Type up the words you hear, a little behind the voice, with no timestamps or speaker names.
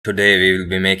Today we will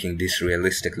be making this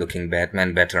realistic looking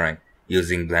Batman Batarang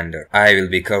using Blender. I will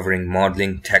be covering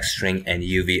modeling, texturing and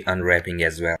UV unwrapping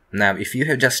as well. Now if you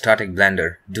have just started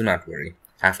Blender, do not worry.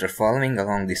 After following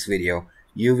along this video,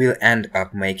 you will end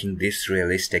up making this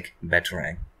realistic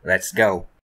Batarang. Let's go!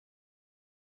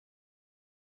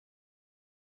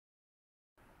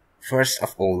 First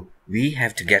of all, we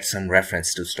have to get some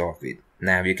reference to start with.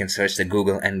 Now you can search the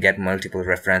Google and get multiple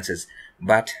references,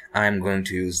 but I am going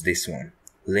to use this one.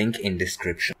 Link in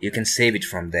description. You can save it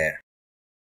from there.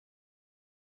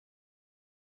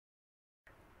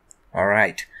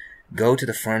 Alright, go to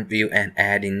the front view and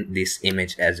add in this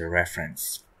image as a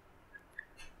reference.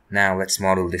 Now let's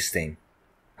model this thing.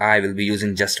 I will be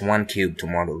using just one cube to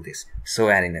model this, so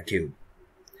add in a cube.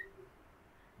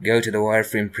 Go to the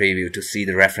wireframe preview to see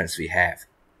the reference we have.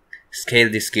 Scale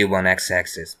this cube on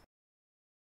x-axis.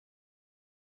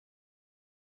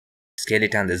 Scale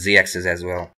it on the z-axis as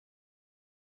well.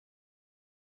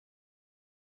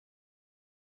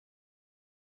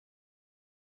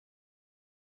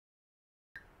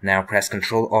 Now press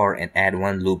Ctrl R and add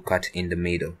one loop cut in the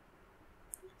middle.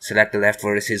 Select the left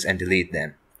vertices and delete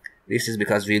them. This is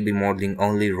because we will be modeling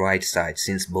only right side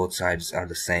since both sides are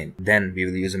the same. Then we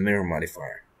will use a mirror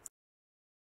modifier.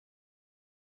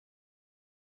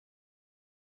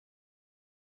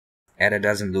 Add a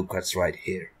dozen loop cuts right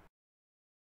here.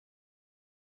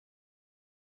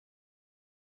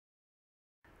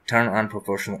 Turn on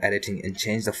proportional editing and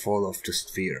change the fall off to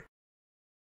sphere.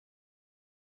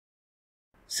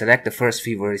 Select the first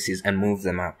few vertices and move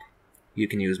them up. You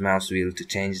can use mouse wheel to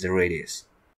change the radius.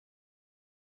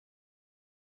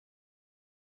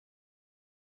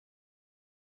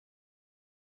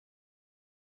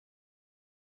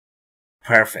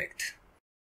 Perfect.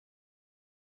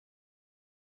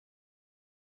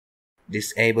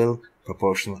 Disable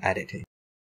proportional editing.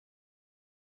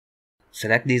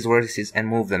 Select these vertices and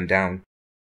move them down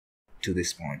to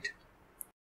this point.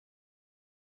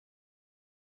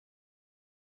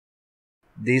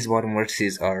 These bottom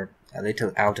vertices are a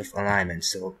little out of alignment,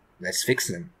 so let's fix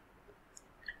them.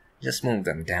 Just move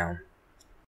them down.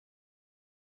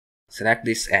 Select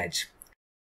this edge.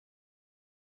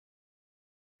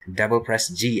 Double press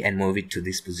G and move it to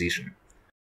this position.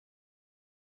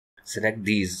 Select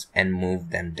these and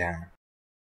move them down.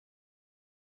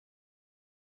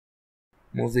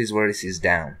 Move these vertices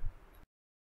down.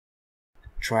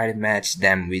 Try to match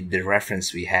them with the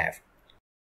reference we have.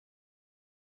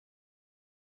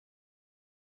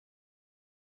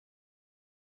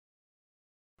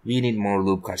 We need more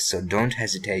loop cuts, so don't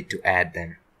hesitate to add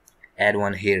them. Add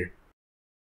one here.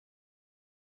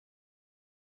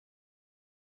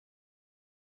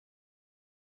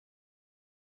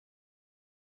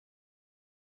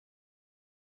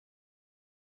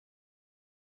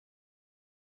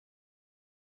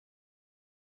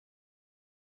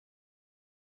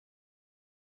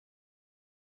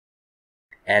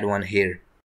 Add one here.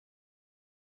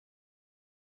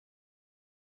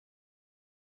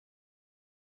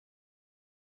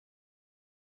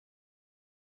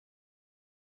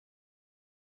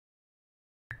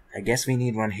 I guess we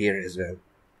need one here as well.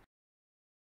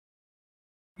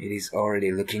 It is already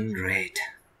looking great.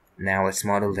 Now let's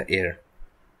model the ear.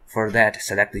 For that,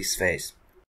 select this face.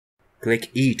 Click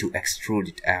E to extrude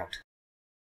it out.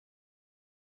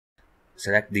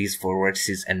 Select these four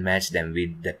vertices and match them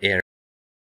with the ear.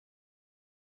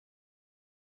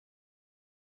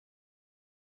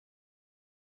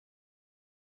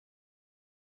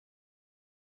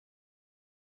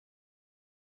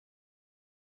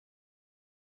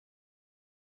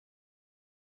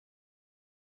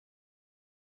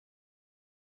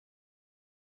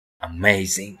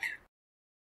 Amazing!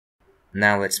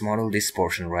 Now let's model this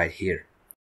portion right here.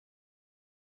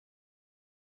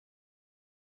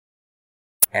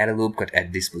 Add a loop cut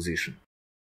at this position.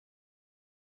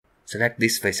 Select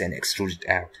this face and extrude it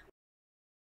out.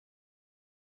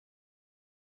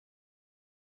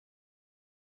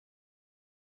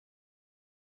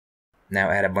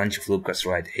 Now add a bunch of loop cuts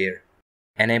right here.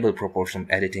 Enable proportional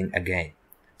editing again.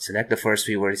 Select the first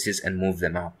few vertices and move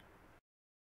them up.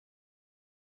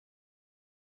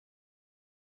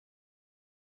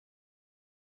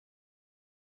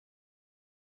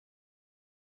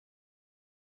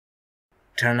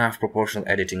 Turn off proportional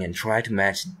editing and try to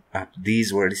match up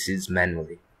these vertices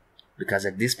manually, because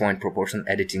at this point proportional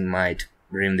editing might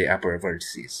ruin the upper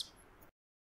vertices.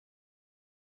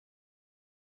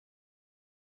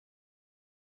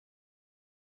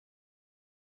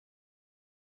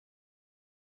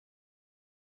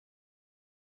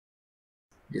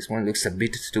 This one looks a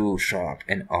bit too sharp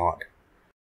and odd.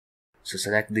 So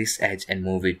select this edge and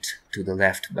move it to the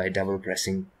left by double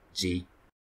pressing G.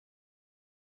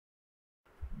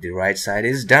 The right side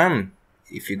is done.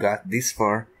 If you got this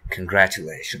far,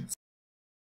 congratulations.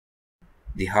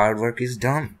 The hard work is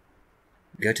done.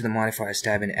 Go to the Modifiers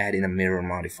tab and add in a mirror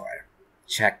modifier.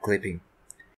 Check clipping.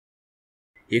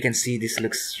 You can see this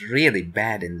looks really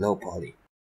bad in low poly.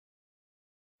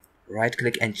 Right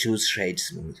click and choose Shade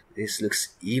Smooth. This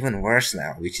looks even worse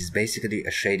now, which is basically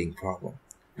a shading problem.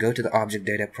 Go to the Object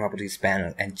Data Properties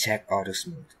panel and check Auto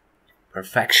Smooth.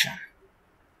 Perfection.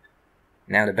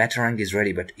 Now the Batarang is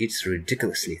ready, but it's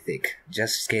ridiculously thick.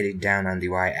 Just scale it down on the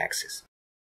Y-axis.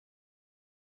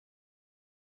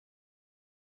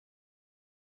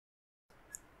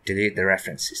 Delete the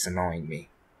reference, it's annoying me.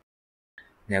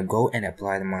 Now go and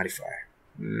apply the modifier.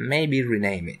 Maybe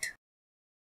rename it.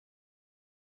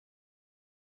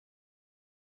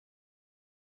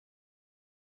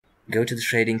 Go to the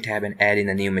Shading tab and add in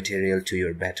a new material to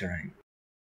your Batarang.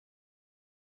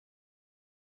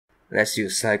 Let's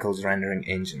use Cycle's rendering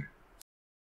engine.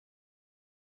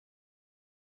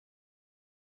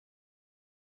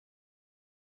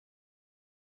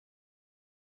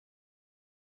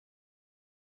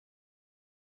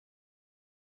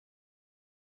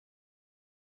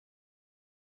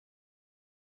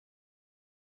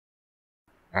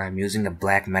 I'm using a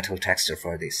black metal texture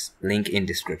for this. Link in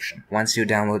description. Once you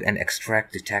download and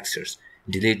extract the textures,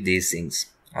 delete these things.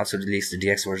 Also delete the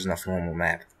DX version of normal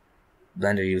map.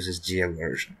 Blender uses GL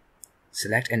version.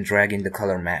 Select and drag in the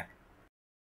color map.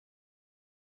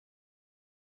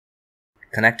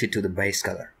 Connect it to the base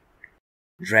color.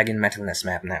 Drag in metalness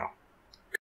map now.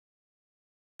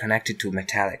 Connect it to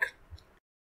metallic.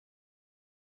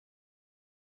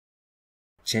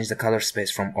 Change the color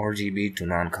space from RGB to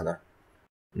non-color.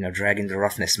 Now drag in the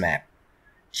roughness map.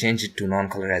 Change it to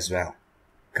non-color as well.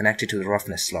 Connect it to the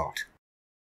roughness slot.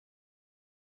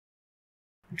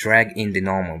 Drag in the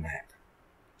normal map.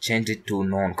 Change it to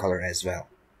non-color as well.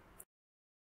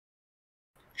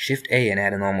 Shift A and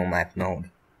add a normal map node.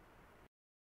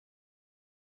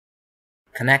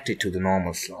 Connect it to the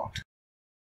normal slot.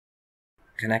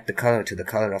 Connect the color to the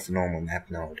color of the normal map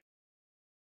node.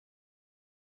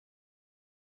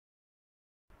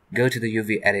 Go to the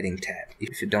UV editing tab.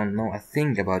 If you don't know a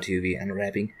thing about UV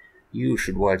unwrapping, you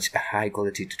should watch high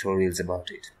quality tutorials about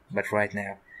it. But right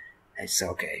now, it's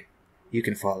okay. You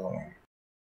can follow along.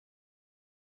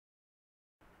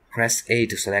 Press A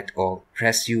to select all.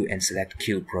 Press U and select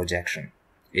Cube Projection.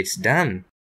 It's done!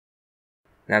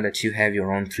 Now that you have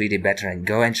your own 3D Batarang,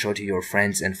 go and show to your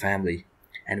friends and family.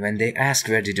 And when they ask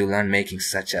where did you learn making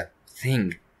such a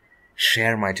thing,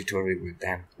 share my tutorial with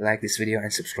them. Like this video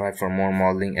and subscribe for more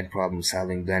modeling and problem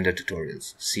solving Blender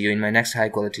tutorials. See you in my next high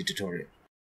quality tutorial.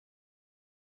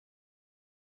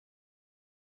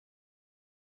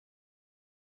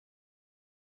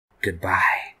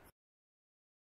 Goodbye.